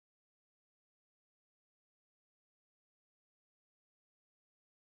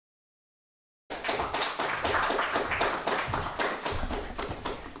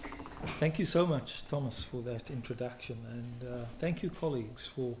Thank you so much, Thomas, for that introduction, and thank you, colleagues,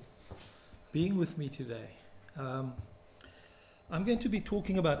 for being with me today. I'm going to be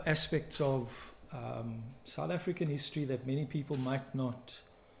talking about aspects of South African history that many people might not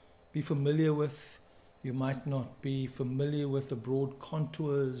be familiar with. You might not be familiar with the broad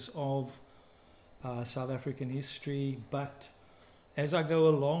contours of South African history, but as I go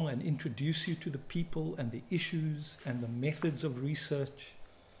along and introduce you to the people and the issues and the methods of research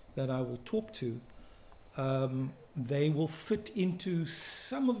that I will talk to, they will fit into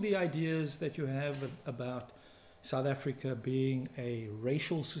some of the ideas that you have about South Africa being a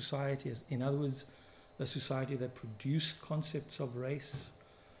racial society, in other words, a society that produced concepts of race,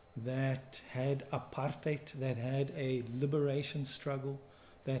 that had apartheid, that had a liberation struggle,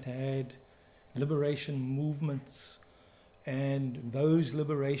 that had liberation movements, and those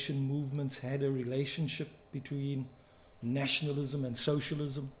liberation movements had a relationship between nationalism and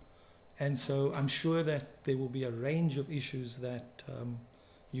socialism. And so I'm sure that there will be a range of issues that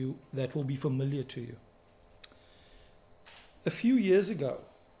that will be familiar to you. A few years ago,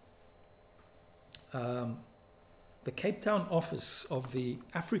 the Cape Town office of the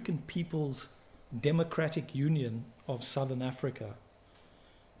African People's Democratic Union of Southern Africa,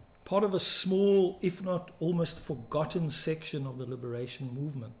 part of a small, if not almost forgotten section of the liberation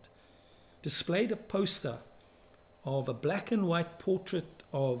movement, displayed a poster of a black and white portrait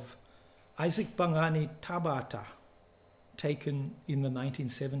of Isaac Bangani Tabata, taken in the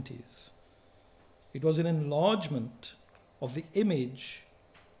 1970s. It was an enlargement of the image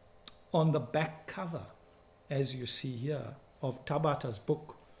on the back cover, as you see here, of Tabata's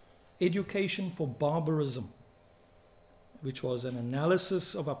book, Education for Barbarism, which was an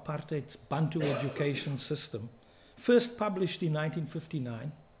analysis of apartheid's Bantu education system, first published in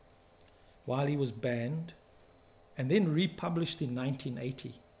 1959, while he was banned, and then republished in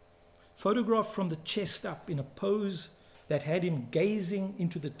 1980. Photographed from the chest up in a pose that had him gazing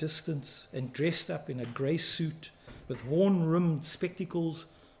into the distance and dressed up in a grey suit with horn-rimmed spectacles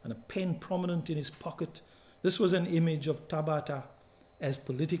and a pen prominent in his pocket. This was an image of Tabata as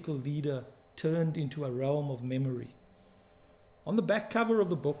political leader turned into a realm of memory. On the back cover of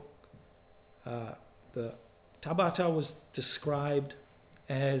the book, the Tabata was described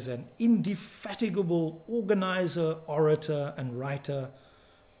as an indefatigable organizer, orator, and writer,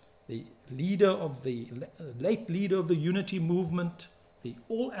 the leader of the late leader of the Unity Movement, the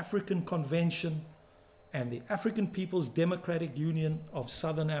All-African Convention, and the African People's Democratic Union of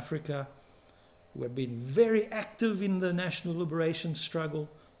Southern Africa, who have been very active in the national liberation struggle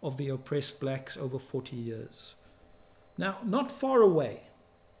of the oppressed blacks over 40 years. Now, not far away,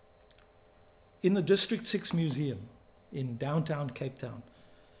 in the District 6 Museum in downtown Cape Town,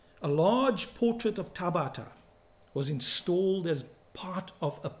 a large portrait of Tabata was installed as part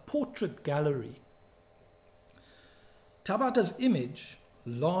of a portrait gallery. Tabata's image,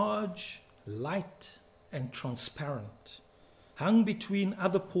 large, light, and transparent, hung between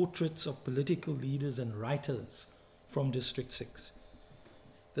other portraits of political leaders and writers from District 6.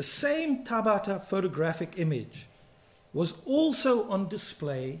 The same Tabata photographic image was also on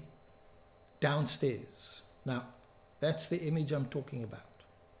display downstairs. Now, that's the image I'm talking about.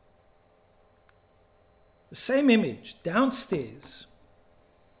 The same image downstairs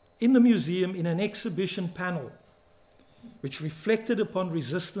in the museum in an exhibition panel which reflected upon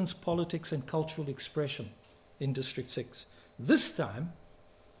resistance, politics, and cultural expression in District 6. This time,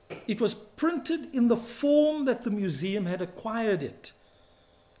 it was printed in the form that the museum had acquired it,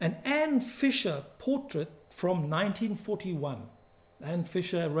 an Anne Fisher portrait from 1941. Anne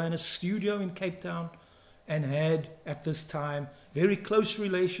Fisher ran a studio in Cape Town and had, at this time, very close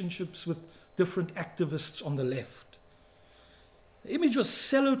relationships with different activists on the left. The image was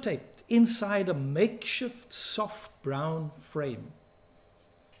sellotaped inside a makeshift soft brown frame.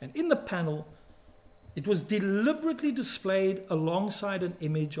 And in the panel, it was deliberately displayed alongside an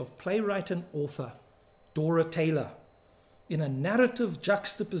image of playwright and author Dora Taylor in a narrative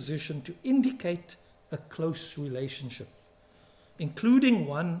juxtaposition to indicate a close relationship, including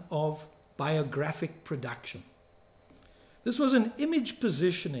one of biographic production. This was an image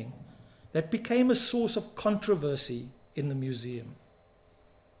positioning that became a source of controversy in the museum.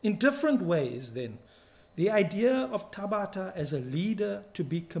 In different ways, then, the idea of Tabata as a leader to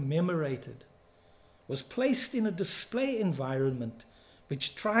be commemorated was placed in a display environment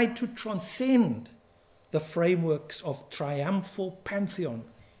which tried to transcend the frameworks of triumphal pantheon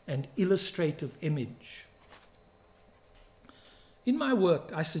and illustrative image. In my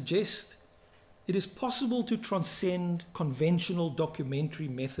work, I suggest it is possible to transcend conventional documentary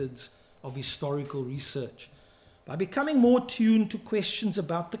methods of historical research by becoming more tuned to questions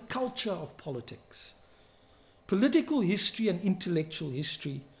about the culture of politics. Political history and intellectual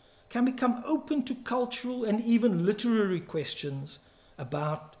history can become open to cultural and even literary questions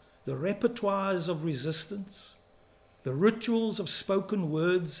about the repertoires of resistance, the rituals of spoken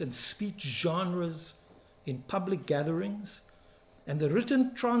words and speech genres in public gatherings, and the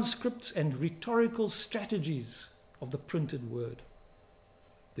written transcripts and rhetorical strategies of the printed word.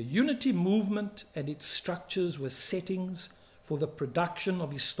 The unity movement and its structures were settings for the production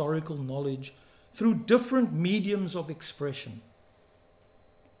of historical knowledge through different mediums of expression.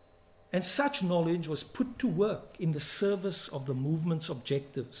 And such knowledge was put to work in the service of the movement's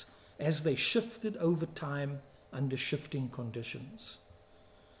objectives as they shifted over time under shifting conditions.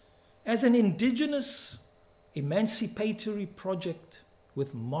 As an indigenous emancipatory project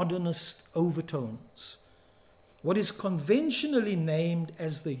with modernist overtones, what is conventionally named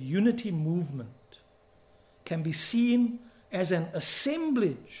as the unity movement can be seen as an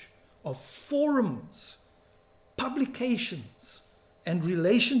assemblage of forums, publications, and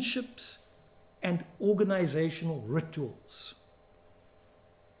relationships and organizational rituals.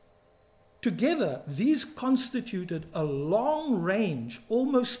 Together, these constituted a long-range,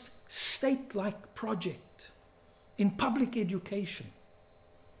 almost state-like project in public education,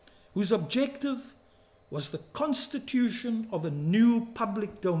 whose objective was the constitution of a new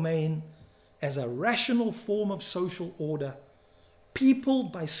public domain as a rational form of social order,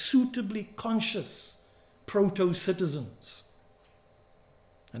 peopled by suitably conscious proto-citizens.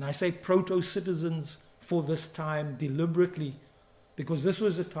 And I say proto-citizens for this time deliberately, because this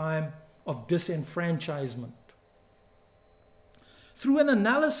was a time of disenfranchisement. Through an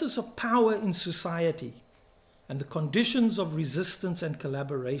analysis of power in society and the conditions of resistance and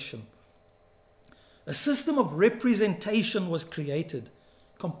collaboration, a system of representation was created,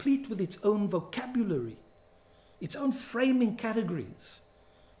 complete with its own vocabulary, its own framing categories,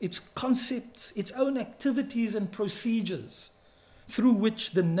 its concepts, its own activities and procedures, through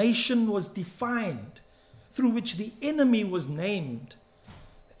which the nation was defined, through which the enemy was named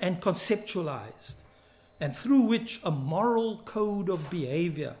and conceptualized, and through which a moral code of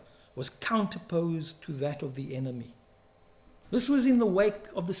behavior was counterposed to that of the enemy. This was in the wake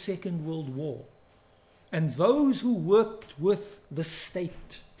of the Second World War, and those who worked with the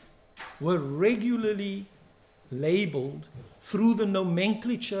state were regularly labeled through the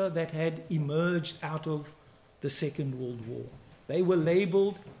nomenclature that had emerged out of the Second World War. They were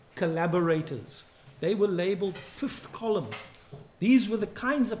labeled collaborators. They were labeled fifth column. These were the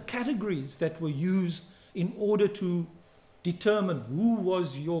kinds of categories that were used in order to determine who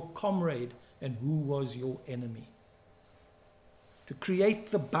was your comrade and who was your enemy, to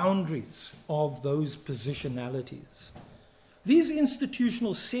create the boundaries of those positionalities. These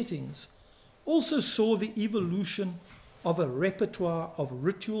institutional settings also saw the evolution of a repertoire of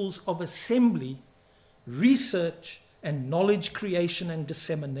rituals of assembly, research, and knowledge creation and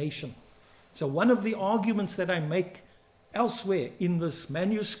dissemination. So one of the arguments that I make elsewhere in this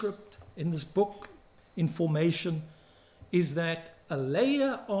manuscript, in this book, Information, is that a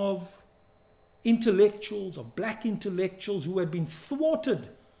layer of intellectuals, of black intellectuals who had been thwarted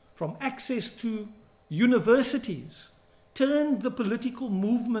from access to universities, turned the political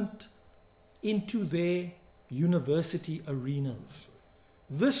movement into their university arenas.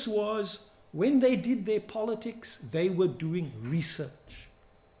 This was, when they did their politics, they were doing research.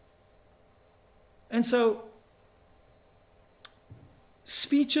 And so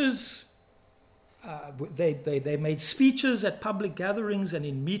speeches, they made speeches at public gatherings and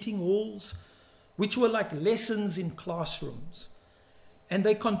in meeting halls, which were like lessons in classrooms. And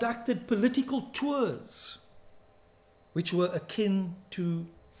they conducted political tours, which were akin to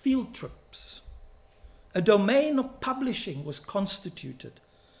field trips. A domain of publishing was constituted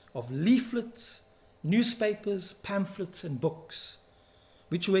of leaflets, newspapers, pamphlets, and books,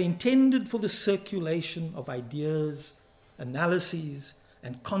 which were intended for the circulation of ideas, analyses,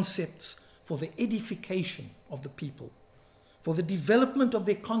 and concepts for the edification of the people, for the development of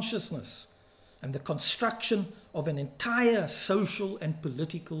their consciousness, and the construction of an entire social and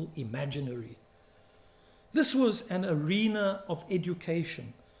political imaginary. This was an arena of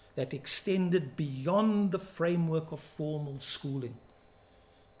education that extended beyond the framework of formal schooling.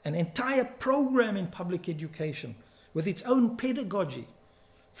 An entire program in public education with its own pedagogy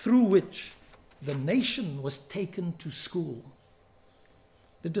through which the nation was taken to school.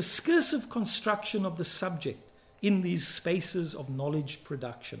 The discursive construction of the subject in these spaces of knowledge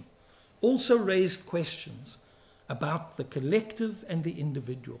production also raised questions about the collective and the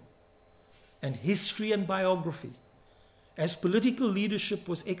individual, and history and biography, as political leadership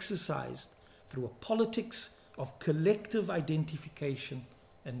was exercised through a politics of collective identification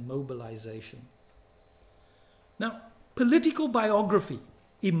and mobilization. Now, political biography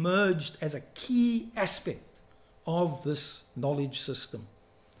emerged as a key aspect of this knowledge system,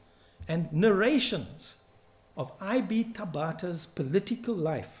 and narrations of I.B. Tabata's political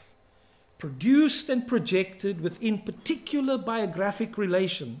life, produced and projected within particular biographic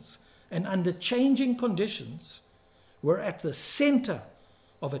relations and under changing conditions, were at the center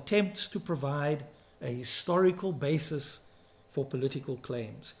of attempts to provide a historical basis for political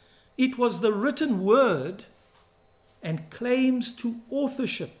claims. It was the written word and claims to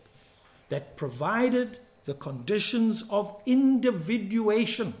authorship that provided the conditions of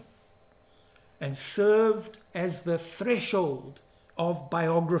individuation and served as the threshold of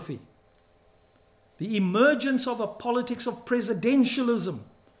biography. The emergence of a politics of presidentialism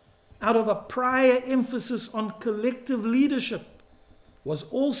out of a prior emphasis on collective leadership was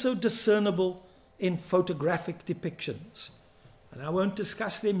also discernible in photographic depictions. And I won't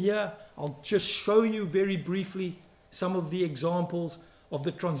discuss them here. I'll just show you very briefly some of the examples of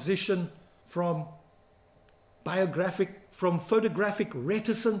the transition from photographic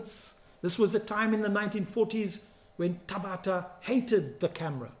reticence. This was a time in the 1940s when Tabata hated the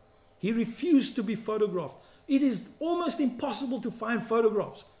camera. He refused to be photographed. It is almost impossible to find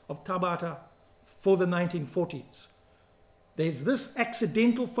photographs of Tabata for the 1940s. There's this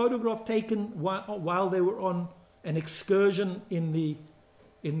accidental photograph taken while they were on an excursion in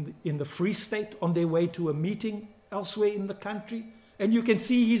the Free State on their way to a meeting elsewhere in the country. And you can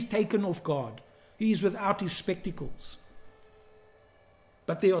see he's taken off guard. He's without his spectacles.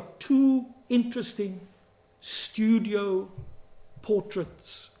 But there are two interesting studio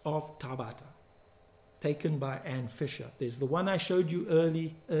portraits of Tabata taken by Anne Fisher. There's the one I showed you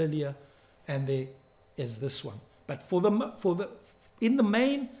earlier, and there is this one. But in the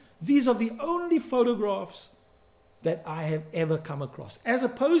main, these are the only photographs that I have ever come across, as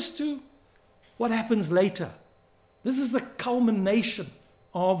opposed to what happens later. This is the culmination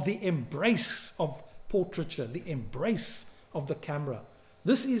of the embrace of portraiture, the embrace of the camera.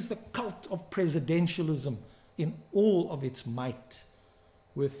 This is the cult of presidentialism in all of its might,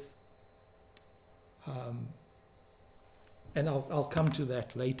 and I'll come to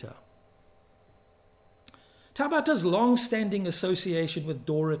that later. Tabata's long-standing association with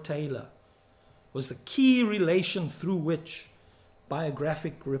Dora Taylor was the key relation through which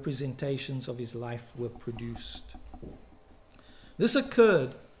biographic representations of his life were produced. This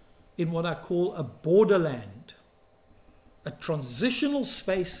occurred in what I call a borderland, a transitional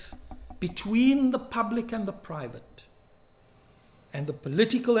space between the public and the private, and the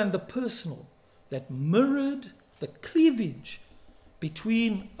political and the personal, that mirrored the cleavage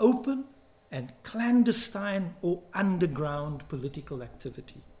between open and clandestine or underground political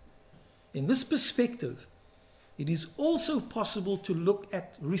activity. In this perspective, it is also possible to look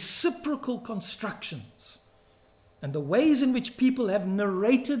at reciprocal constructions and the ways in which people have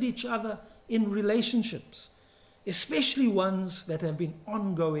narrated each other in relationships, especially ones that have been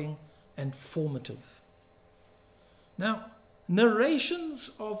ongoing and formative. Now,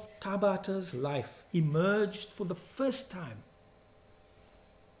 narrations of Tabata's life emerged for the first time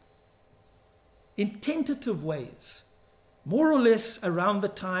in tentative ways, more or less around the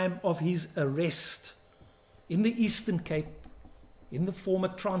time of his arrest in the Eastern Cape, in the former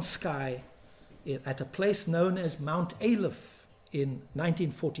Transkei, at a place known as Mount Aleph in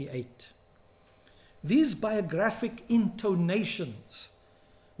 1948. These biographic intonations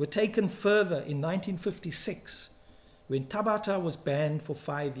were taken further in 1956, when Tabata was banned for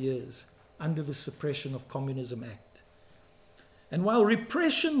 5 years under the Suppression of Communism Act. And while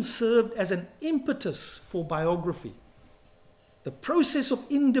repression served as an impetus for biography, the process of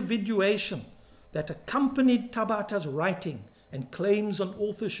individuation that accompanied Tabata's writing and claims on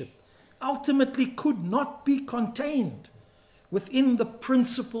authorship ultimately could not be contained within the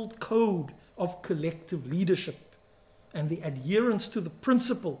principled code of collective leadership and the adherence to the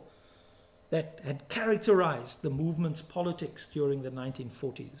principle that had characterized the movement's politics during the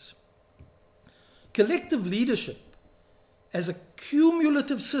 1940s. Collective leadership as a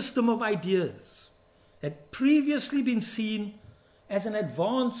cumulative system of ideas had previously been seen as an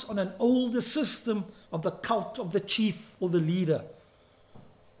advance on an older system of the cult of the chief or the leader.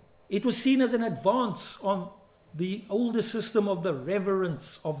 It was seen as an advance on the older system of the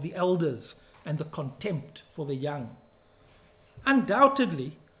reverence of the elders and the contempt for the young.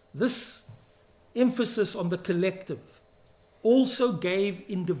 Undoubtedly, this emphasis on the collective also gave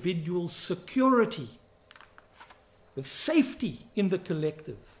individuals security, with safety in the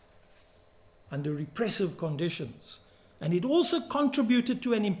collective under repressive conditions. And it also contributed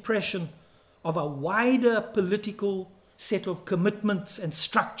to an impression of a wider political set of commitments and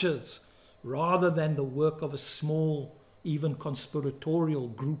structures rather than the work of a small, even conspiratorial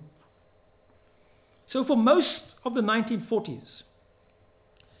group. So for most of the 1940s,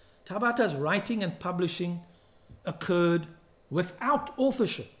 Tabata's writing and publishing occurred without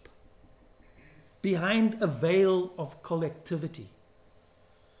authorship, behind a veil of collectivity,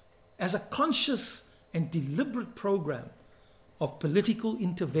 as a conscious and deliberate program of political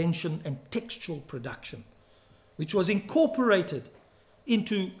intervention and textual production, which was incorporated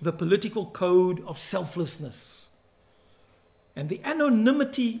into the political code of selflessness. And the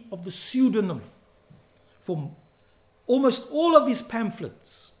anonymity of the pseudonym for almost all of his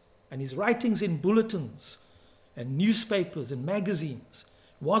pamphlets and his writings in bulletins and newspapers and magazines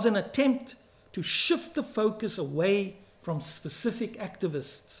was an attempt to shift the focus away from specific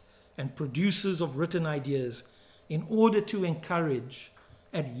activists and producers of written ideas in order to encourage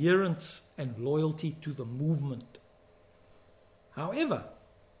adherence and loyalty to the movement. However,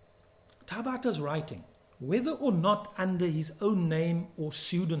 Tabata's writing, whether or not under his own name or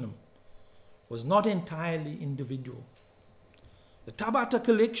pseudonym, was not entirely individual. The Tabata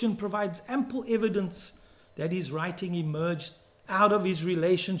collection provides ample evidence that his writing emerged out of his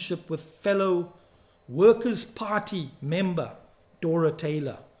relationship with fellow Workers' Party member Dora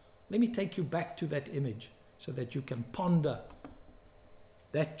Taylor. Let me take you back to that image so that you can ponder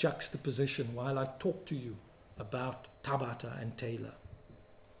that juxtaposition while I talk to you about Tabata and Taylor.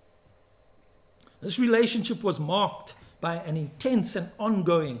 This relationship was marked by an intense and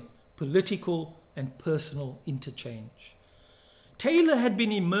ongoing political and personal interchange. Taylor had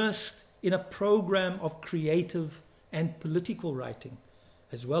been immersed in a program of creative and political writing,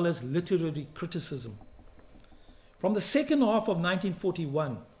 as well as literary criticism. From the second half of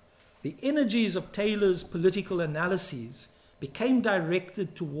 1941, the energies of Taylor's political analyses became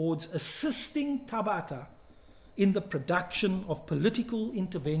directed towards assisting Tabata in the production of political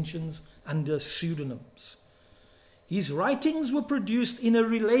interventions under pseudonyms. His writings were produced in a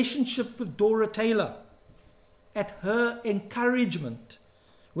relationship with Dora Taylor, at her encouragement,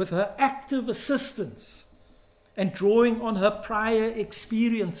 with her active assistance, and drawing on her prior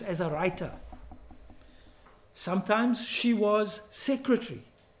experience as a writer. Sometimes she was secretary,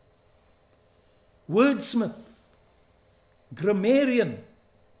 wordsmith, grammarian,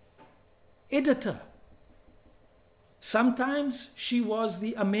 editor. Sometimes she was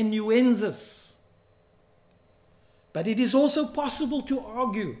the amanuensis. But it is also possible to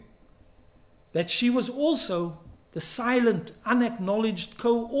argue that she was also the silent, unacknowledged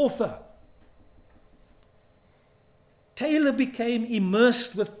co-author. Taylor became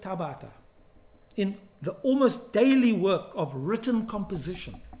immersed with Tabata in the almost daily work of written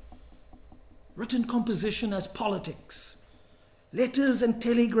composition as politics, letters and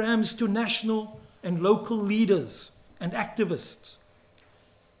telegrams to national and local leaders and activists,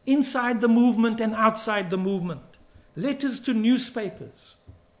 inside the movement and outside the movement, letters to newspapers,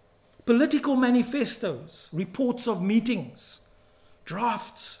 political manifestos, reports of meetings,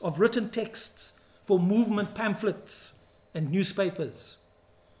 drafts of written texts for movement pamphlets and newspapers,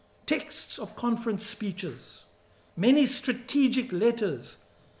 texts of conference speeches. Many strategic letters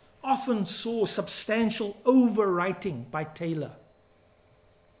often saw substantial overwriting by Taylor,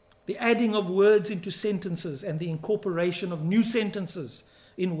 the adding of words into sentences and the incorporation of new sentences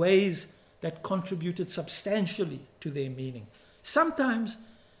in ways that contributed substantially to their meaning. Sometimes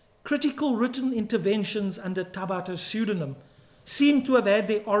critical written interventions under Tabata's pseudonym seem to have had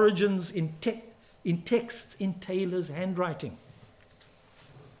their origins in texts in Taylor's handwriting,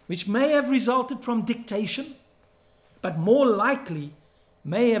 which may have resulted from dictation, but more likely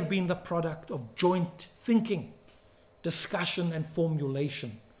may have been the product of joint thinking, discussion, and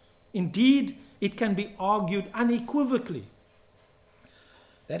formulation. Indeed, it can be argued unequivocally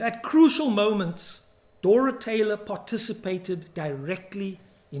that at crucial moments, Dora Taylor participated directly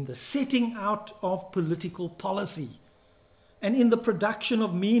in the setting out of political policy and in the production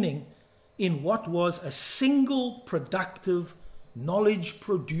of meaning in what was a single productive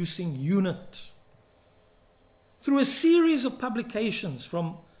knowledge-producing unit. Through a series of publications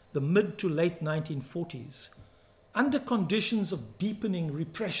from the mid to late 1940s, under conditions of deepening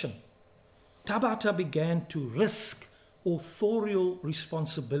repression, Tabata began to risk authorial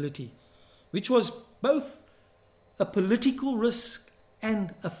responsibility, which was both a political risk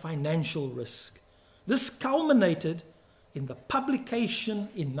and a financial risk. This culminated in the publication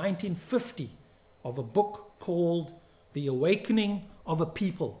in 1950 of a book called The Awakening of a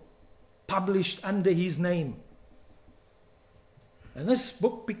People, published under his name. And this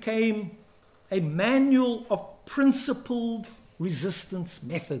book became a manual of principled resistance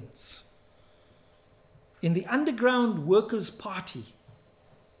methods, In the underground Workers' Party,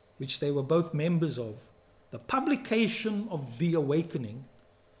 which they were both members of, the publication of The Awakening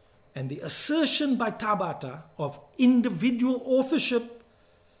and the assertion by Tabata of individual authorship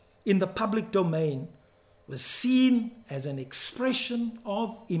in the public domain was seen as an expression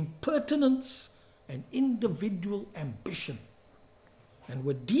of impertinence and individual ambition, and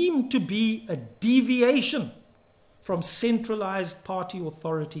were deemed to be a deviation from centralized party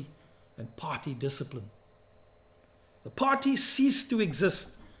authority and party discipline. The party ceased to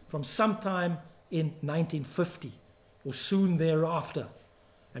exist from sometime in 1950 or soon thereafter.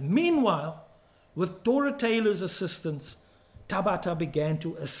 And meanwhile, with Dora Taylor's assistance, Tabata began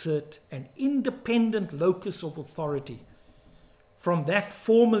to assert an independent locus of authority from that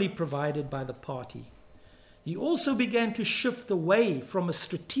formerly provided by the party. He also began to shift away from a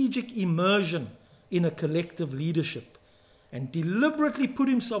strategic immersion in a collective leadership and deliberately put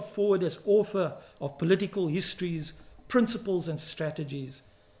himself forward as author of political histories, principles and strategies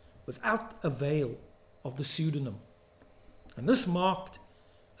without avail of the pseudonym. And this marked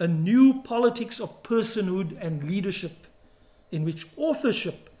a new politics of personhood and leadership in which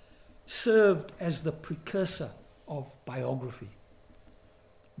authorship served as the precursor of biography.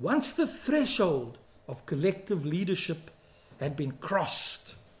 Once the threshold of collective leadership had been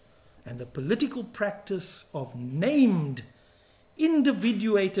crossed and the political practice of named,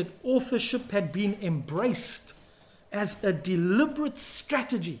 individuated authorship had been embraced as a deliberate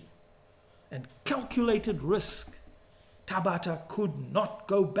strategy and calculated risk, Tabata could not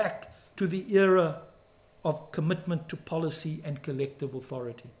go back to the era of commitment to policy and collective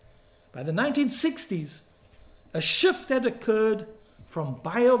authority. By the 1960s, a shift had occurred from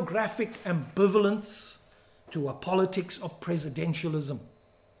biographic ambivalence to a politics of presidentialism,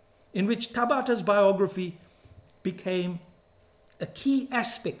 in which Tabata's biography became a key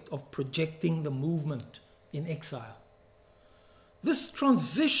aspect of projecting the movement in exile. This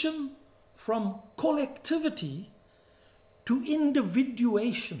transition from collectivity to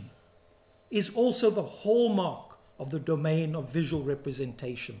individuation is also the hallmark of the domain of visual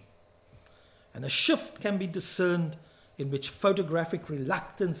representation. And a shift can be discerned in which photographic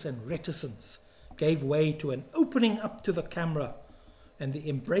reluctance and reticence gave way to an opening up to the camera and the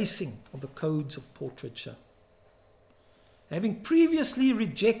embracing of the codes of portraiture. Having previously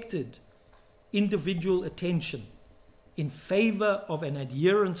rejected individual attention in favor of an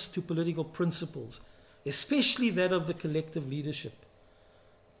adherence to political principles, especially that of the collective leadership,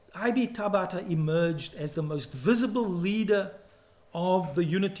 I.B. Tabata emerged as the most visible leader of the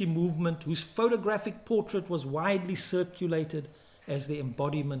unity movement, whose photographic portrait was widely circulated as the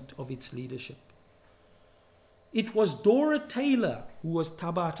embodiment of its leadership. It was Dora Taylor who was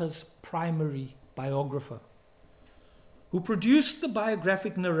Tabata's primary biographer, who produced the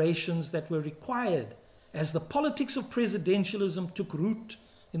biographic narrations that were required as the politics of presidentialism took root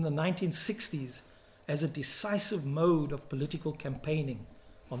in the 1960s as a decisive mode of political campaigning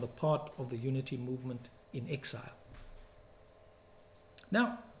on the part of the unity movement in exile.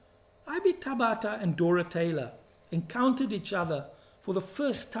 Now, I.B. Tabata and Dora Taylor encountered each other for the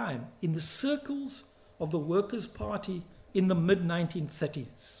first time in the circles of the Workers' Party in the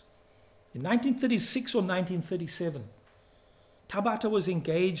mid-1930s. In 1936 or 1937, Tabata was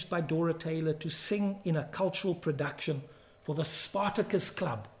engaged by Dora Taylor to sing in a cultural production for the Spartacus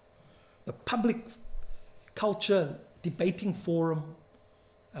Club, the public culture debating forum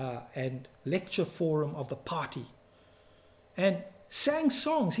and lecture forum of the party, and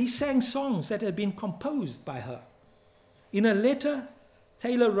he sang songs that had been composed by her. In a letter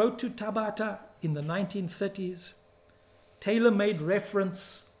Taylor wrote to Tabata in the 1930s, Taylor made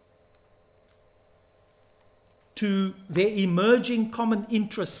reference to their emerging common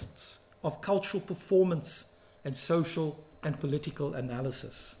interests of cultural performance and social and political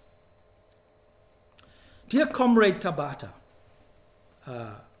analysis. Dear Comrade Tabata,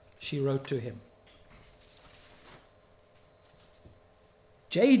 she wrote to him,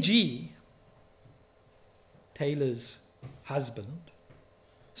 J.G., Taylor's husband,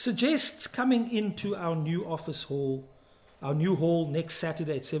 suggests coming into our new office hall, our new hall next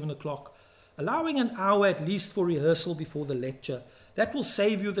Saturday at 7 o'clock, allowing an hour at least for rehearsal before the lecture. That will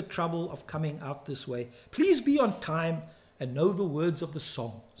save you the trouble of coming out this way. Please be on time and know the words of the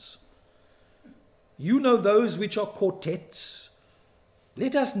songs. You know those which are quartets.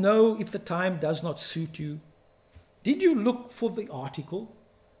 Let us know if the time does not suit you. Did you look for the article?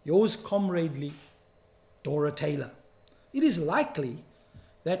 Yours comradely, Dora Taylor. It is likely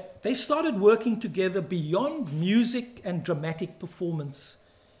that they started working together beyond music and dramatic performance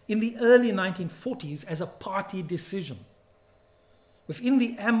in the early 1940s as a party decision, within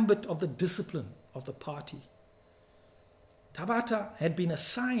the ambit of the discipline of the party. Tabata had been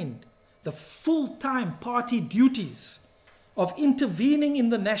assigned the full-time party duties of intervening in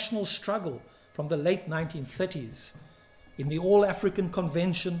the national struggle from the late 1930s in the All-African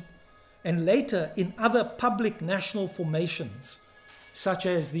Convention and later in other public national formations such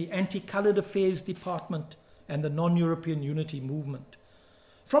as the Anti-Coloured Affairs Department and the Non-European Unity Movement.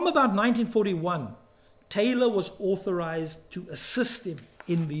 From about 1941, Taylor was authorized to assist him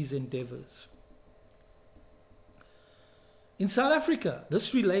in these endeavors. In South Africa,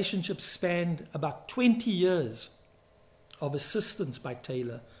 this relationship spanned about 20 years of assistance by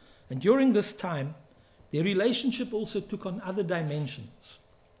Taylor, and during this time, their relationship also took on other dimensions,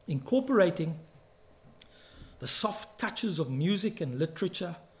 incorporating the soft touches of music and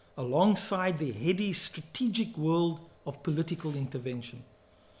literature alongside the heady strategic world of political intervention.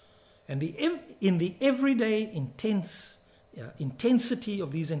 And in the everyday intensity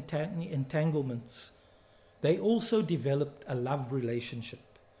of these entanglements, they also developed a love relationship.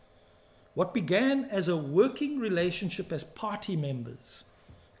 What began as a working relationship as party members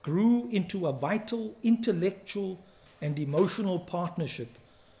grew into a vital intellectual and emotional partnership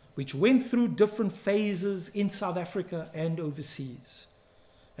which went through different phases in South Africa and overseas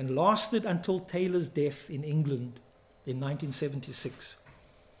and lasted until Taylor's death in England in 1976.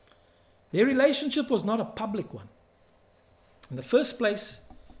 Their relationship was not a public one. In the first place,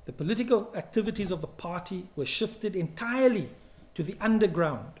 the political activities of the party were shifted entirely to the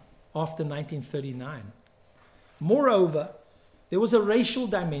underground after 1939. Moreover, there was a racial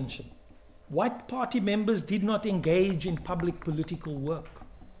dimension. White party members did not engage in public political work.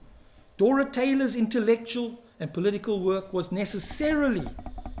 Dora Taylor's intellectual and political work was necessarily,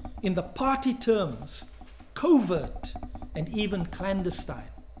 in the party terms, covert and even clandestine.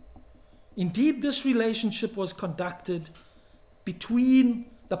 Indeed, this relationship was conducted between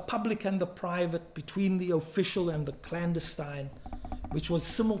the public and the private, between the official and the clandestine, which was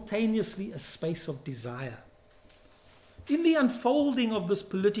simultaneously a space of desire. In the unfolding of this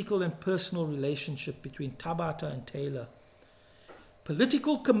political and personal relationship between Tabata and Taylor,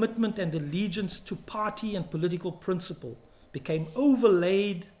 political commitment and allegiance to party and political principle became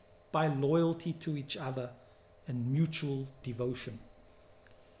overlaid by loyalty to each other and mutual devotion.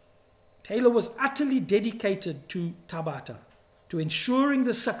 Taylor was utterly dedicated to Tabata, to ensuring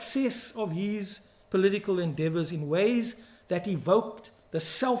the success of his political endeavors in ways that evoked the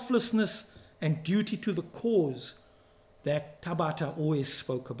selflessness and duty to the cause that Tabata always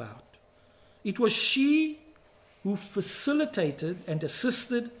spoke about. It was she who facilitated and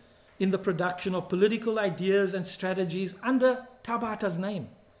assisted in the production of political ideas and strategies under Tabata's name.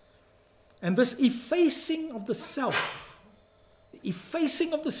 And this effacing of the self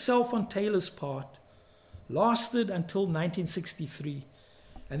on Taylor's part lasted until 1963,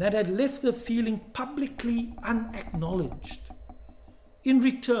 and that had left her feeling publicly unacknowledged. In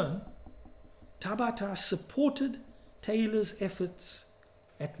return, Tabata supported Taylor's efforts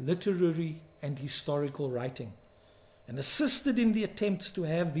at literary and historical writing and assisted in the attempts to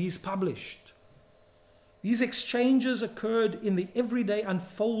have these published. These exchanges occurred in the everyday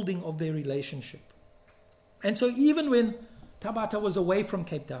unfolding of their relationship. And so even when Tabata was away from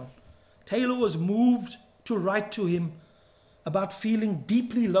Cape Town, Taylor was moved to write to him about feeling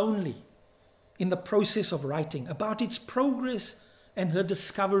deeply lonely in the process of writing, about its progress and her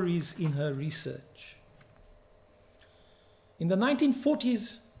discoveries in her research. In the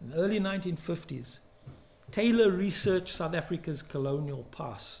 1940s and early 1950s, Taylor researched South Africa's colonial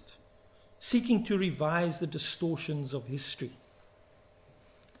past, seeking to revise the distortions of history.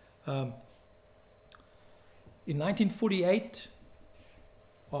 In 1948,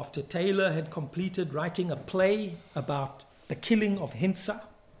 after Taylor had completed writing a play about the killing of Hintsa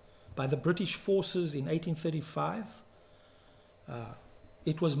by the British forces in 1835,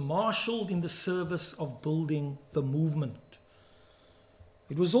 it was marshaled in the service of building the movement.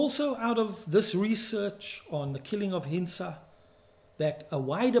 It was also out of this research on the killing of Hintsa that a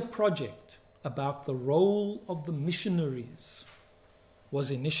wider project about the role of the missionaries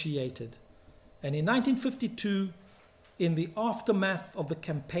was initiated. And in 1952, in the aftermath of the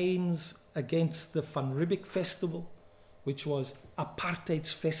campaigns against the Van Riebeeck Festival, which was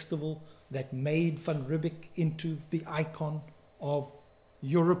apartheid's festival that made Van Riebeeck into the icon of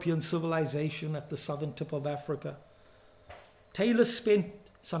European civilization at the southern tip of Africa, Taylor spent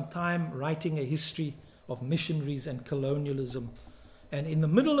some time writing a history of missionaries and colonialism. And in the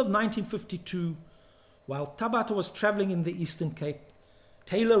middle of 1952, while Tabata was traveling in the Eastern Cape,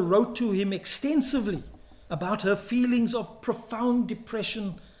 Taylor wrote to him extensively about her feelings of profound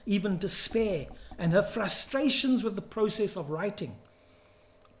depression, even despair, and her frustrations with the process of writing.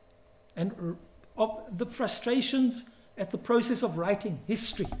 And of the frustrations at the process of writing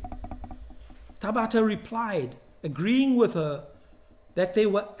history. Tabata replied, agreeing with her that there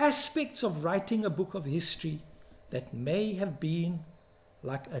were aspects of writing a book of history that may have been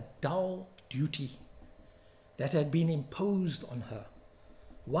like a dull duty that had been imposed on her,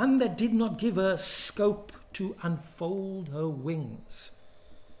 one that did not give her scope to unfold her wings.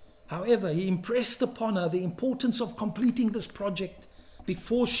 However, he impressed upon her the importance of completing this project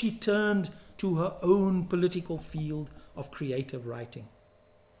before she turned to her own political field of creative writing.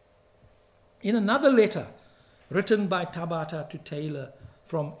 In another letter written by Tabata to Taylor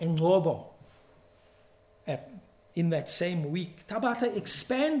from Engcobo in that same week, Tabata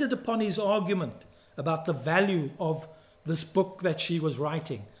expanded upon his argument about the value of this book that she was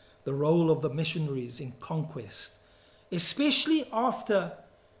writing, the role of the missionaries in conquest, especially after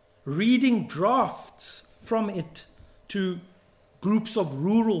reading drafts from it to groups of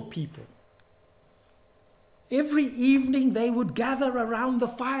rural people. Every evening they would gather around the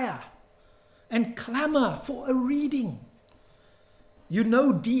fire and clamor for a reading. You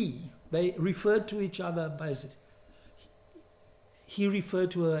know D, they referred to each other as, he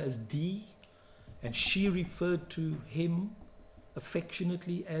referred to her as D, and she referred to him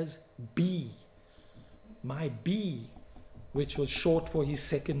affectionately as B, my B, which was short for his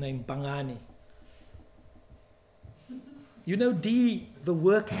second name, Bangani. You know, D, the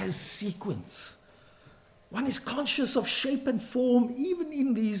work has sequence. One is conscious of shape and form, even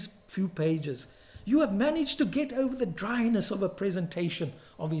in these few pages. You have managed to get over the dryness of a presentation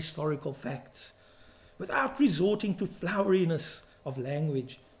of historical facts without resorting to floweriness of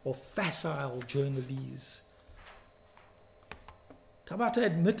language or facile journalese. Tabata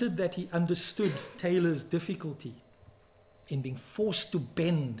admitted that he understood Taylor's difficulty in being forced to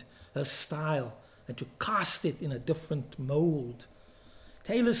bend her style and to cast it in a different mold.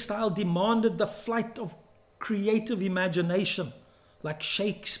 Taylor's style demanded the flight of creative imagination, like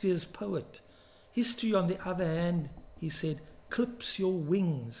Shakespeare's poet. History, on the other hand, he said, clips your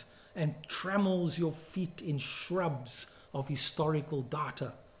wings and trammels your feet in shrubs of historical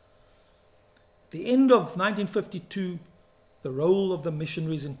data. At the end of 1952, The Role of the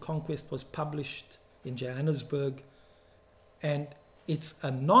Missionaries in Conquest was published in Johannesburg, and its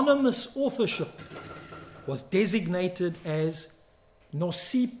anonymous authorship was designated as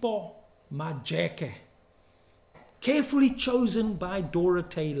Nosipho Majeke, carefully chosen by Dora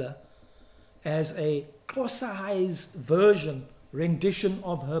Taylor as a Xhosa'ized rendition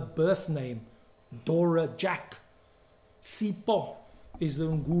of her birth name, Dora Jack. Sipho is the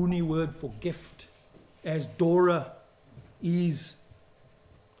Nguni word for gift, as Dora is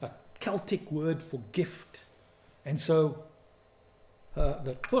a Celtic word for gift. And so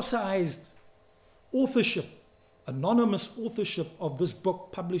the Xhosa'ized authorship, anonymous authorship of this book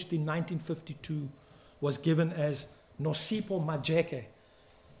published in 1952 was given as Nosipho Majeke.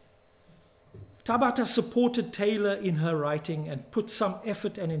 Tabata supported Taylor in her writing and put some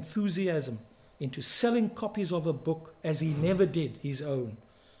effort and enthusiasm into selling copies of her book as he never did his own.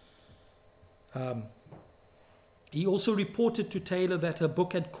 He also reported to Taylor that her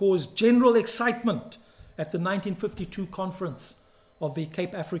book had caused general excitement at the 1952 conference of the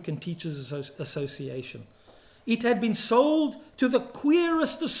Cape African Teachers Association. It had been sold to the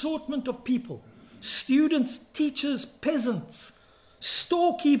queerest assortment of people: students, teachers, peasants,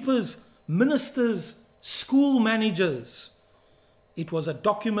 storekeepers, ministers, school managers. It was a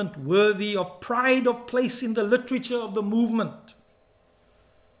document worthy of pride of place in the literature of the movement.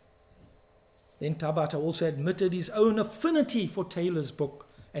 Then Tabata also admitted his own affinity for Taylor's book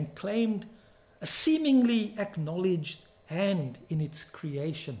and claimed a seemingly acknowledged hand in its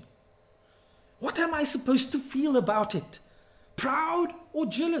creation. What am I supposed to feel about it? Proud or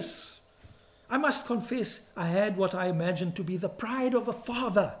jealous? I must confess I had what I imagined to be the pride of a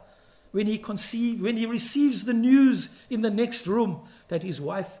father when he receives the news in the next room that his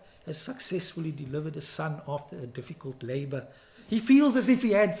wife has successfully delivered a son after a difficult labor. He feels as if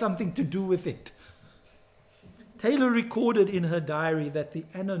he had something to do with it. Taylor recorded in her diary that the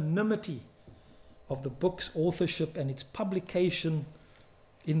anonymity of the book's authorship and its publication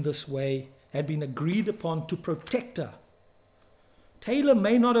in this way had been agreed upon to protect her. Taylor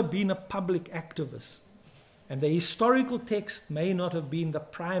may not have been a public activist, and the historical text may not have been the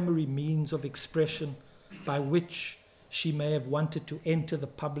primary means of expression by which she may have wanted to enter the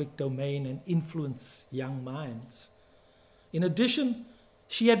public domain and influence young minds. In addition,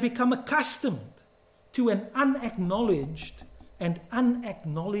 she had become accustomed to an unacknowledged and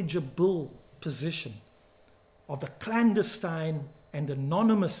unacknowledgeable position of the clandestine and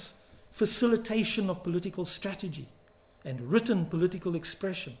anonymous facilitation of political strategy and written political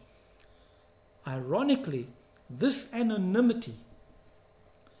expression. Ironically, this anonymity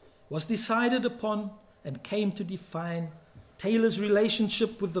was decided upon and came to define Taylor's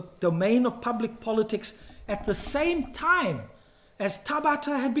relationship with the domain of public politics at the same time as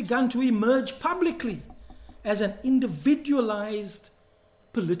Tabata had begun to emerge publicly as an individualized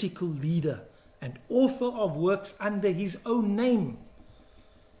political leader and author of works under his own name.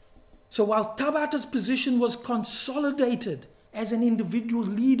 So while Tabata's position was consolidated as an individual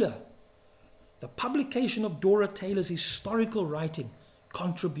leader, the publication of Dora Taylor's historical writing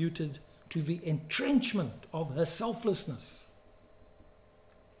contributed to the entrenchment of her selflessness.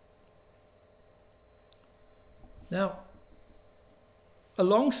 Now,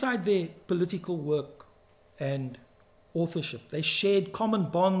 alongside their political work and authorship, they shared common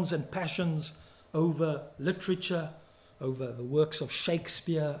bonds and passions over literature, over the works of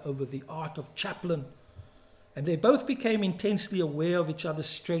Shakespeare, over the art of Chaplin, and they both became intensely aware of each other's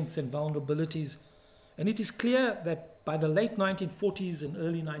strengths and vulnerabilities, and it is clear that by the late 1940s and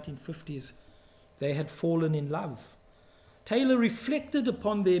early 1950s, they had fallen in love. Taylor reflected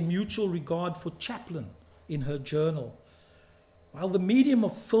upon their mutual regard for Chaplin in her journal. While the medium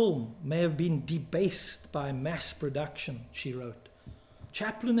of film may have been debased by mass production, she wrote,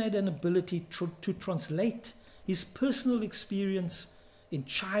 Chaplin had an ability to translate his personal experience in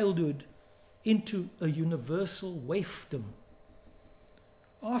childhood into a universal waifdom.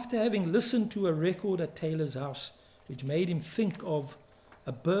 After having listened to a record at Taylor's house, which made him think of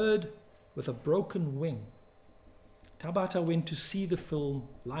a bird with a broken wing, Tabata went to see the film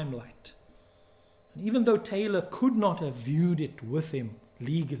Limelight. And even though Taylor could not have viewed it with him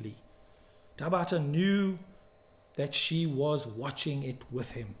legally, Tabata knew that she was watching it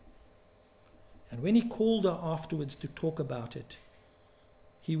with him. And when he called her afterwards to talk about it,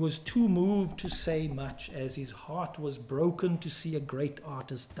 he was too moved to say much, as his heart was broken to see a great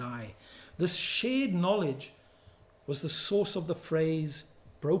artist die. This shared knowledge was the source of the phrase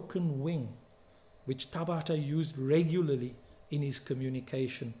broken wing, which Tabata used regularly in his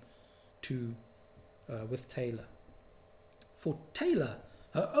communication with Taylor. For Taylor,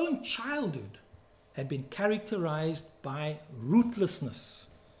 her own childhood had been characterized by rootlessness,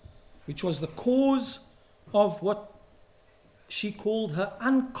 which was the cause of what she called her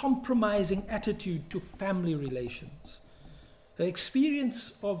uncompromising attitude to family relations. Her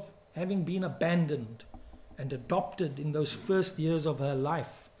experience of having been abandoned and adopted in those first years of her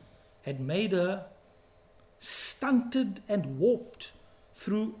life had made her stunted and warped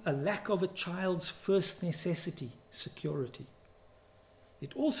through a lack of a child's first necessity, security.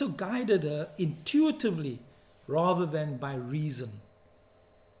 It also guided her intuitively rather than by reason.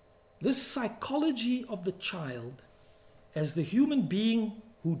 This psychology of the child as the human being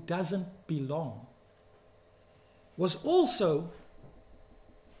who doesn't belong was also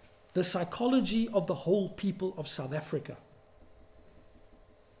the psychology of the whole people of South Africa.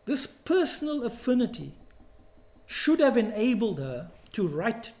 This personal affinity should have enabled her to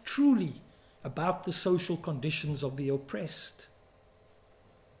write truly about the social conditions of the oppressed.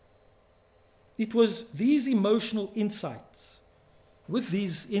 It was these emotional insights, with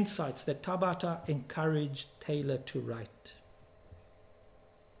these insights, that Tabata encouraged Taylor to write.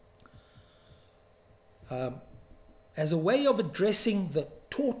 As a way of addressing the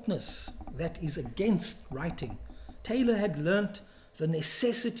tautness that is against writing, Taylor had learnt the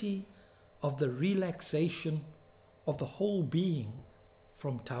necessity of the relaxation of the whole being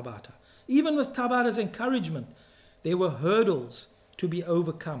from Tabata. Even with Tabata's encouragement, there were hurdles to be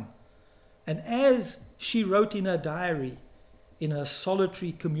overcome. And as she wrote in her diary, in her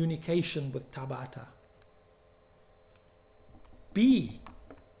solitary communication with Tabata, B,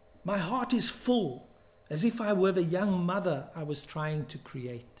 my heart is full, as if I were the young mother I was trying to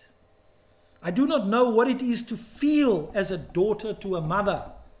create. I do not know what it is to feel as a daughter to a mother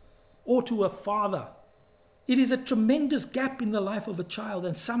or to a father. It is a tremendous gap in the life of a child,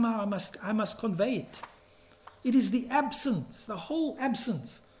 and somehow I must convey it. It is the absence, the whole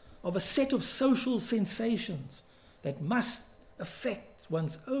absence of a set of social sensations that must affect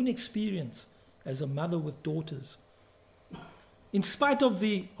one's own experience as a mother with daughters. In spite of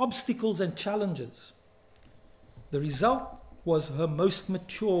the obstacles and challenges, the result was her most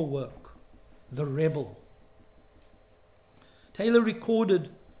mature work, The Rebel. Taylor recorded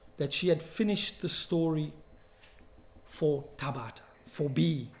that she had finished the story for Tabata, for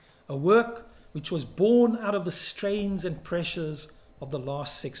B, a work which was born out of the strains and pressures of the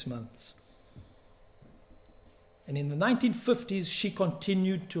last 6 months. And in the 1950s, she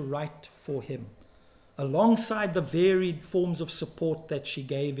continued to write for him, alongside the varied forms of support that she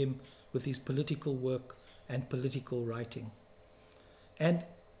gave him with his political work and political writing. And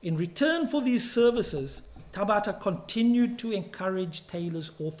In return for these services, Tabata continued to encourage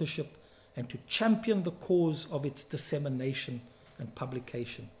Taylor's authorship and to champion the cause of its dissemination and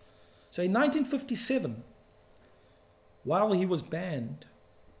publication. So in 1957, while he was banned,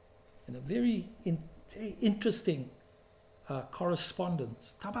 in a very interesting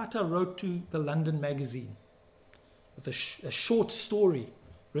correspondence, Tabata wrote to the London Magazine with a short story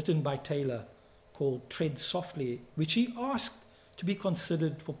written by Taylor called Tread Softly, which he asked to be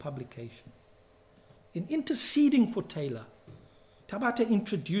considered for publication. In interceding for Taylor, Tabata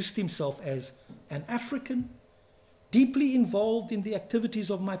introduced himself as an African, deeply involved in the activities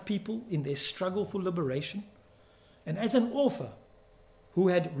of my people in their struggle for liberation, and as an author who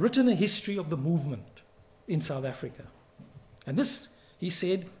had written a history of the movement in South Africa. And this, he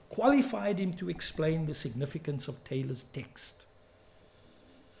said, qualified him to explain the significance of Taylor's text.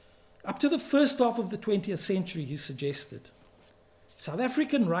 Up to the first half of the 20th century, he suggested, South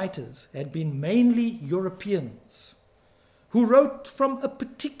African writers had been mainly Europeans who wrote from a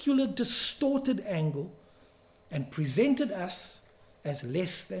particular distorted angle and presented us as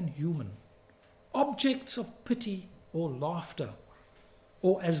less than human, objects of pity or laughter,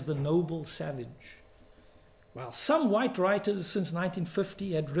 or as the noble savage. While some white writers since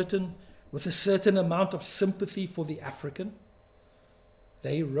 1950 had written with a certain amount of sympathy for the African,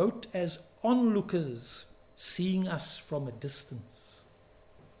 they wrote as onlookers seeing us from a distance.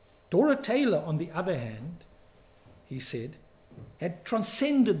 Dora Taylor, on the other hand, he said, had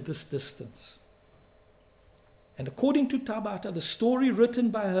transcended this distance. And according to Tabata, the story written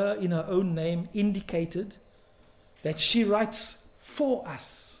by her in her own name indicated that she writes for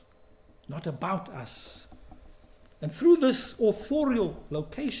us, not about us. And through this authorial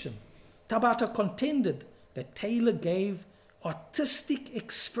location, Tabata contended that Taylor gave artistic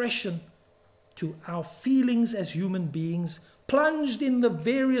expression to our feelings as human beings, plunged in the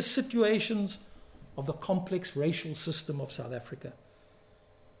various situations of the complex racial system of South Africa.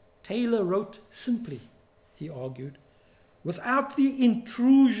 Taylor wrote simply, he argued, without the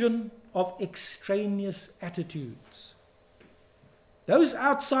intrusion of extraneous attitudes. Those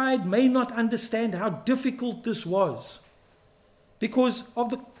outside may not understand how difficult this was because of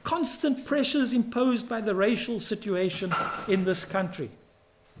the constant pressures imposed by the racial situation in this country.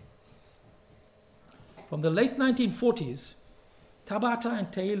 From the late 1940s, Tabata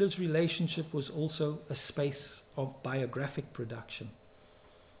and Taylor's relationship was also a space of biographic production.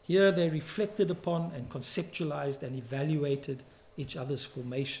 Here they reflected upon and conceptualized and evaluated each other's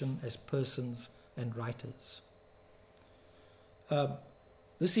formation as persons and writers.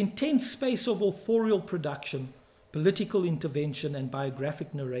 This intense space of authorial production, political intervention, and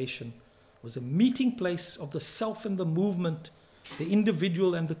biographic narration was a meeting place of the self and the movement, the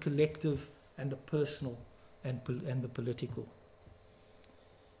individual and the collective, and the personal and the political.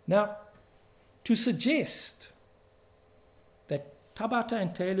 Now, to suggest that Tabata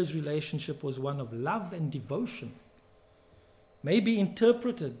and Taylor's relationship was one of love and devotion may be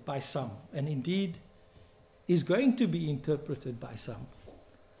interpreted by some, and indeed is going to be interpreted by some,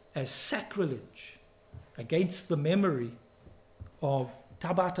 as sacrilege against the memory of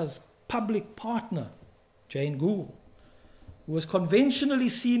Tabata's public partner, Jane Gould, who was conventionally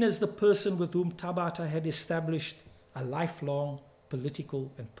seen as the person with whom Tabata had established a lifelong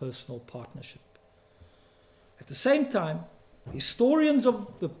political and personal partnership. At the same time, historians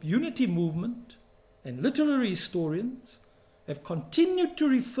of the unity movement and literary historians have continued to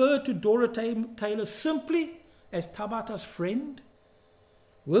refer to Dora Taylor simply as Tabata's friend,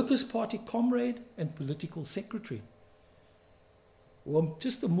 Workers' Party comrade, and political secretary, or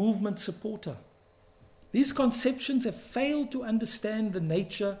just a movement supporter. These conceptions have failed to understand the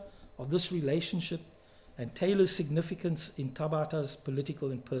nature of this relationship and Taylor's significance in Tabata's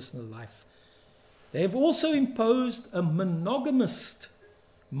political and personal life. They have also imposed a monogamist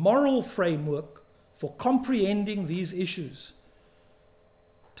moral framework for comprehending these issues.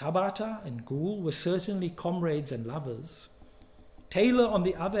 Tabata and Gould were certainly comrades and lovers. Taylor, on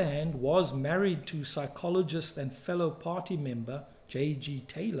the other hand, was married to psychologist and fellow party member J.G.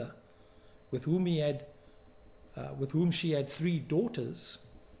 Taylor, with whom she had 3 daughters.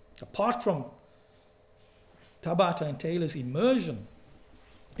 Apart from Tabata and Taylor's immersion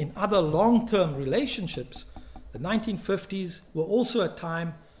in other long-term relationships, the 1950s were also a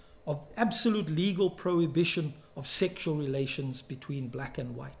time of absolute legal prohibition of sexual relations between black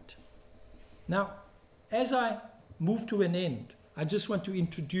and white. Now, as I move to an end, I just want to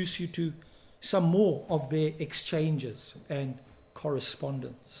introduce you to some more of their exchanges and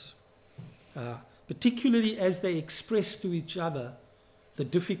correspondence, particularly as they express to each other the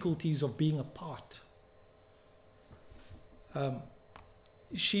difficulties of being apart.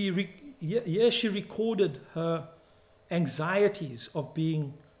 she recorded her anxieties of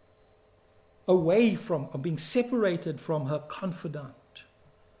being of being separated from her confidant.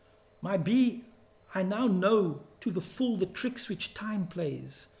 I now know to the full the tricks which time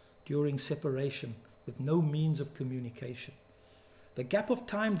plays during separation with no means of communication. The gap of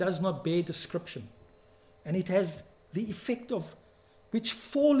time does not bear description, and it has the effect of which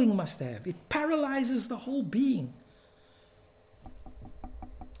falling must have. It paralyzes the whole being.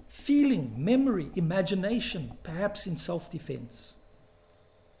 Feeling, memory, imagination, perhaps in self-defense.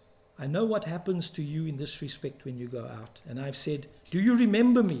 I know what happens to you in this respect when you go out. And I've said, do you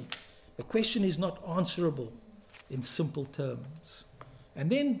remember me? The question is not answerable in simple terms. And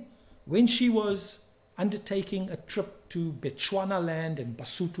then when she was undertaking a trip to Bechuana land and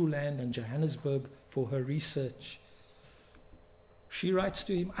Basotho land and Johannesburg for her research, she writes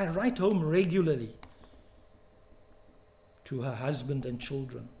to him, I write home regularly to her husband and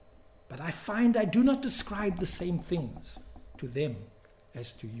children, but I find I do not describe the same things to them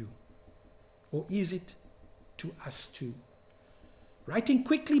as to you. Or is it to us too? Writing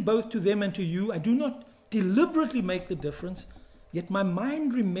quickly both to them and to you, I do not deliberately make the difference, yet my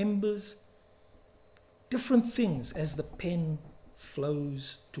mind remembers different things as the pen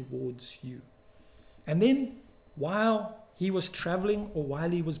flows towards you. And then, while he was traveling or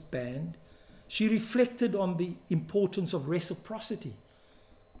while he was banned, she reflected on the importance of reciprocity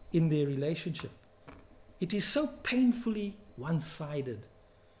in their relationship. It is so painfully one-sided.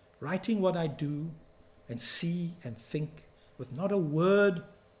 Writing what I do and see and think with not a word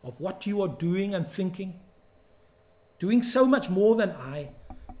of what you are doing and thinking, doing so much more than I.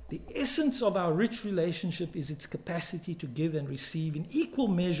 The essence of our rich relationship is its capacity to give and receive in equal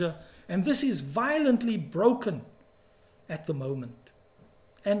measure, and this is violently broken at the moment.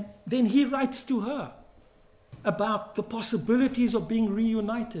 And then he writes to her about the possibilities of being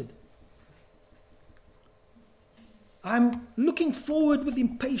reunited. I'm looking forward with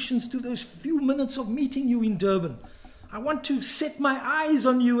impatience to those few minutes of meeting you in Durban. I want to set my eyes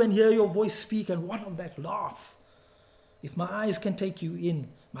on you and hear your voice speak, and what of that laugh? If my eyes can take you in,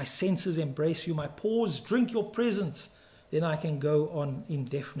 my senses embrace you, my pores drink your presence, then I can go on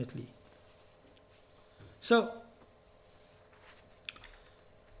indefinitely. So,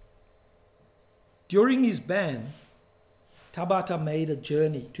 during his ban, Tabata made a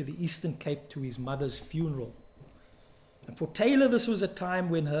journey to the Eastern Cape to his mother's funeral. And for Taylor, this was a time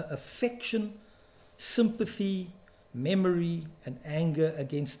when her affection, sympathy, memory, and anger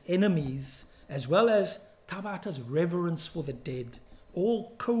against enemies, as well as Tabata's reverence for the dead,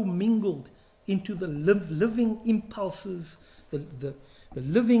 all commingled into the living impulses, the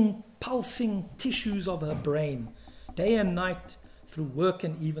living pulsing tissues of her brain, day and night, through work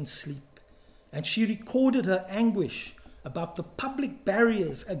and even sleep. And she recorded her anguish about the public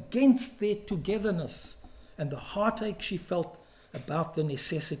barriers against their togetherness and the heartache she felt about the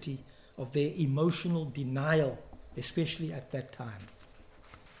necessity of their emotional denial, especially at that time.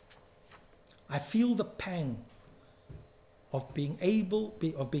 I feel the pang of being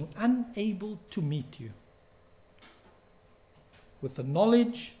unable to meet you, with the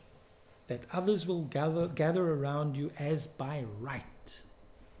knowledge that others will gather around you as by right,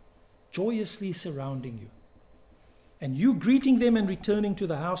 joyously surrounding you, and you greeting them and returning to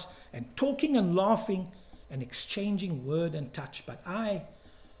the house and talking and laughing and exchanging word and touch. But I,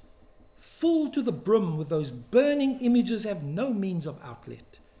 full to the brim with those burning images, have no means of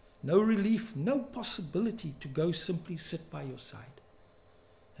outlet, no relief, no possibility to go simply sit by your side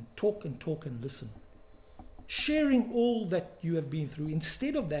and talk and listen, sharing all that you have been through.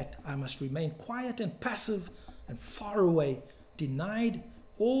 Instead of that, I must remain quiet and passive and far away, denied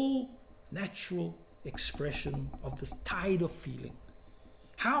all natural expression of this tide of feeling.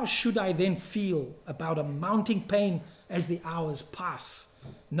 How should I then feel about a mounting pain as the hours pass,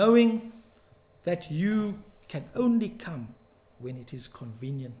 knowing that you can only come when it is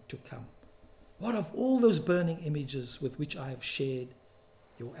convenient to come? What of all those burning images with which I have shared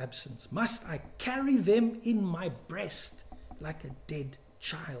your absence? Must I carry them in my breast like a dead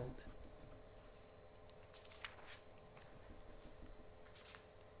child?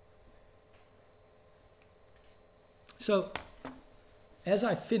 So, as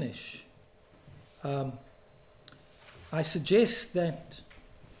I finish, I suggest that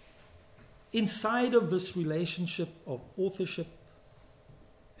inside of this relationship of authorship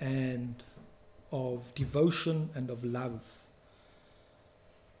and of devotion and of love,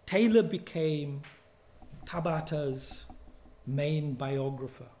 Taylor became Tabata's main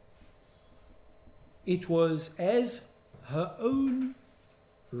biographer. It was as her own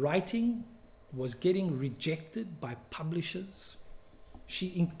writing was getting rejected by publishers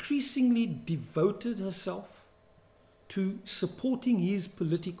she increasingly devoted herself to supporting his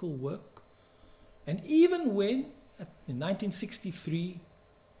political work. And even when, in 1963,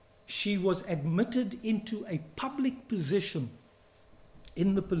 she was admitted into a public position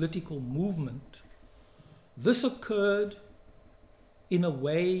in the political movement, this occurred in a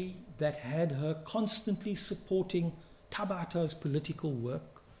way that had her constantly supporting Tabata's political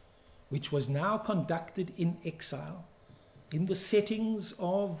work, which was now conducted in exile, in the settings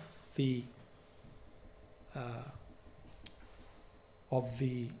of the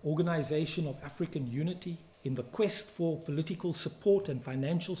Organization of African Unity, in the quest for political support and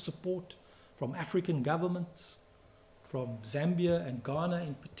financial support from African governments, from Zambia and Ghana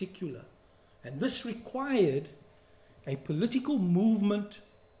in particular. And this required a political movement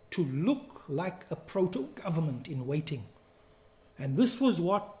to look like a proto-government in waiting. And this was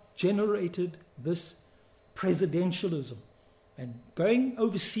what generated this presidentialism. And going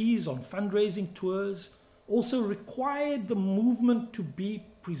overseas on fundraising tours also required the movement to be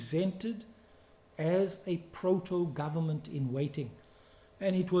presented as a proto-government in waiting.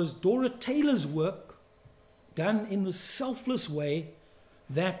 And it was Dora Taylor's work, done in the selfless way,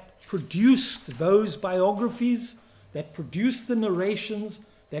 that produced those biographies, that produced the narrations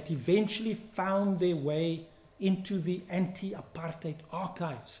that eventually found their way into the anti-apartheid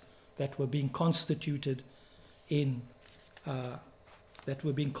archives that were being constituted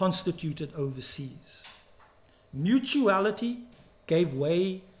overseas. Mutuality gave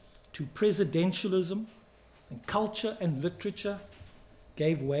way to presidentialism, and culture and literature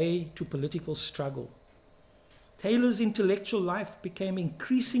gave way to political struggle. Taylor's intellectual life became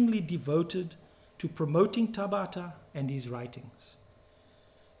increasingly devoted to promoting Tabata and his writings.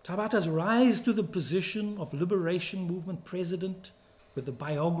 Tabata's rise to the position of liberation movement president with the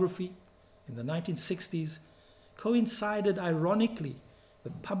biography in the 1960s coincided ironically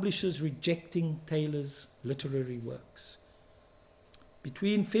with publishers rejecting Taylor's literary works.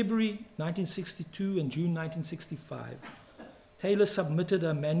 Between February 1962 and June 1965, Taylor submitted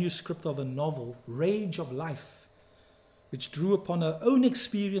a manuscript of a novel, Rage of Life, which drew upon her own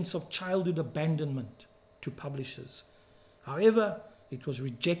experience of childhood abandonment, to publishers. However, it was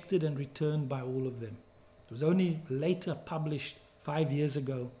rejected and returned by all of them. It was only later published 5 years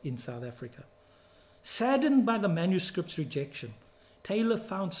ago in South Africa. Saddened by the manuscript's rejection, Taylor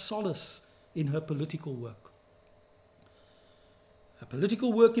found solace in her political work. Her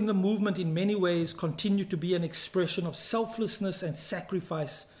political work in the movement in many ways continued to be an expression of selflessness and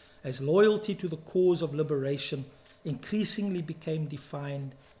sacrifice, as loyalty to the cause of liberation increasingly became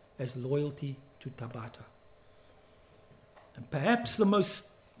defined as loyalty to Tabata. And perhaps the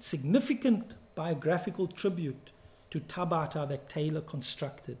most significant biographical tribute to Tabata that Taylor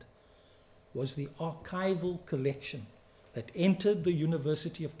constructed was the archival collection that entered the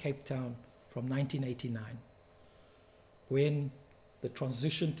University of Cape Town from 1989, when the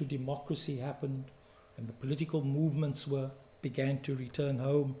transition to democracy happened and the political movements began to return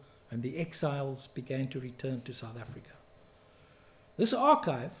home and the exiles began to return to South Africa. This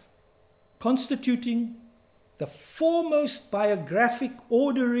archive, constituting the foremost biographic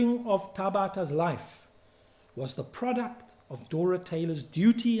ordering of Tabata's life, was the product of Dora Taylor's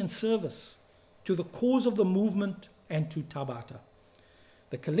duty and service to the cause of the movement and to Tabata.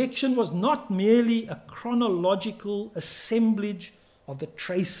 The collection was not merely a chronological assemblage of the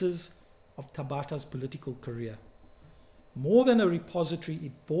traces of Tabata's political career. More than a repository,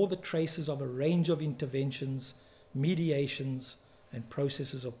 it bore the traces of a range of interventions, mediations, and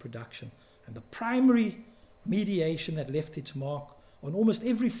processes of production. And the primary mediation that left its mark on almost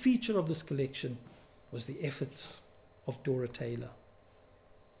every feature of this collection was the efforts of Dora Taylor.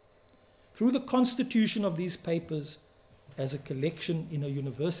 Through the constitution of these papers as a collection in a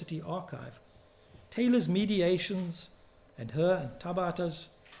university archive, Taylor's mediations and her and Tabata's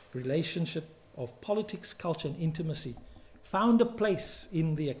relationship of politics, culture, and intimacy found a place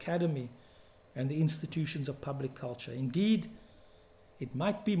in the academy and the institutions of public culture. Indeed, it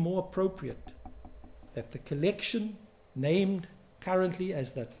might be more appropriate that the collection, named currently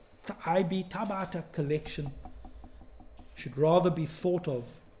as the IB Tabata collection, should rather be thought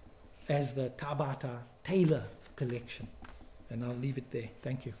of as the Tabata Taylor collection. And I'll leave it there.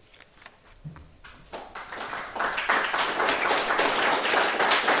 Thank you.